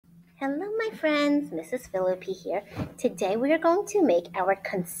Hello, my friends. Mrs. Philippi here. Today we are going to make our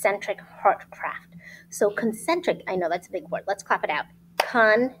concentric heart craft. So concentric, I know that's a big word. Let's clap it out.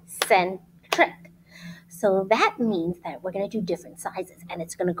 Concentric. So that means that we're going to do different sizes, and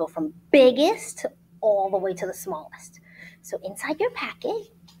it's going to go from biggest all the way to the smallest. So inside your packet,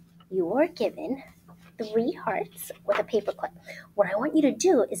 you are given 3 hearts with a paper clip. What I want you to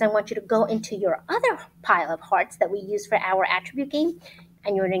do is I want you to go into your other pile of hearts that we use for our attribute game,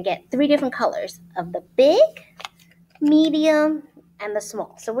 and you're going to get 3 different colors of the big, medium, and the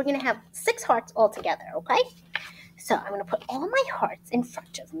small. So we're going to have 6 hearts all together, okay? So I'm going to put all my hearts in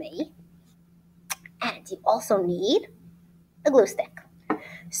front of me, and you also need a glue stick.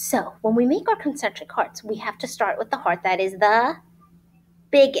 So when we make our concentric hearts, we have to start with the heart that is the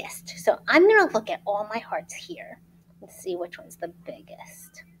biggest. So I'm going to look at all my hearts here and see which one's the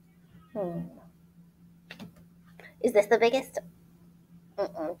biggest. Is this the biggest?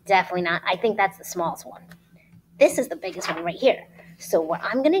 Definitely not. I think that's the smallest one. This is the biggest one right here. So what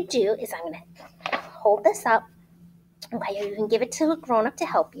I'm going to do is I'm going to hold this up. Okay, you can give it to a grown-up to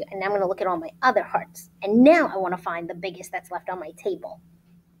help you. And now I'm going to look at all my other hearts. And now I want to find the biggest that's left on my table.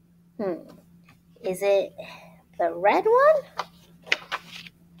 Is it the red one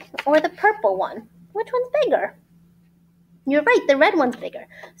or the purple one? Which one's bigger? You're right, the red one's bigger.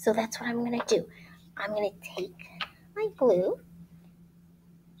 So that's what I'm going to do. I'm going to take my glue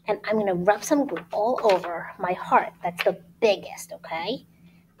and I'm going to rub some glue all over my heart. That's the biggest, okay?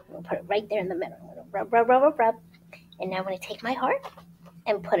 I'm going to put it right there in the middle. I'm going to rub, rub, rub, rub, rub. And now I'm going to take my heart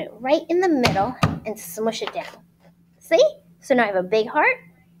and put it right in the middle and smush it down. See? So now I have a big heart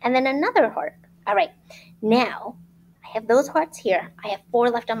and then another heart. All right. Now I have those hearts here. I have 4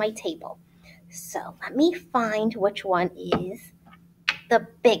 left on my table. So let me find which one is the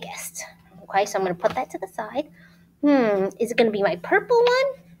biggest. Okay, so I'm going to put that to the side. Is it going to be my purple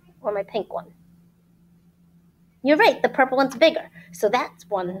one or my pink one? You're right, the purple one's bigger. So that's the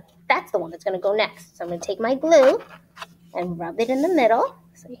one that's going to go next. So I'm going to take my glue and rub it in the middle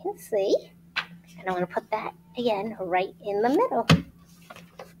so you can see. And I'm going to put that again right in the middle.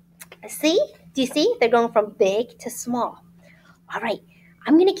 See? Do you see? They're going from big to small. All right.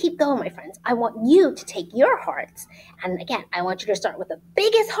 I'm going to keep going, my friends. I want you to take your hearts. And again, I want you to start with the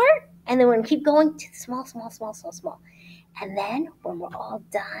biggest heart. And then we're going to keep going to small, small, small, small, small. And then when we're all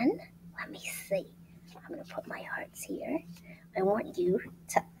done, let me see. I'm going to put my hearts here. I want you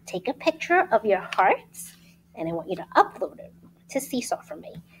to take a picture of your hearts. And I want you to upload it to Seesaw for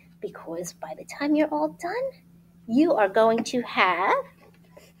me. Because by the time you're all done, you are going to have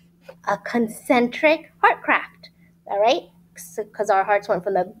a concentric heart craft. All right? Because our hearts went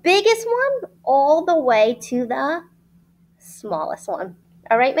from the biggest one all the way to the smallest one.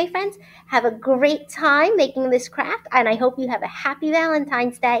 All right, my friends? Have a great time making this craft, and I hope you have a happy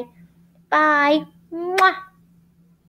Valentine's Day. Bye. Mwah.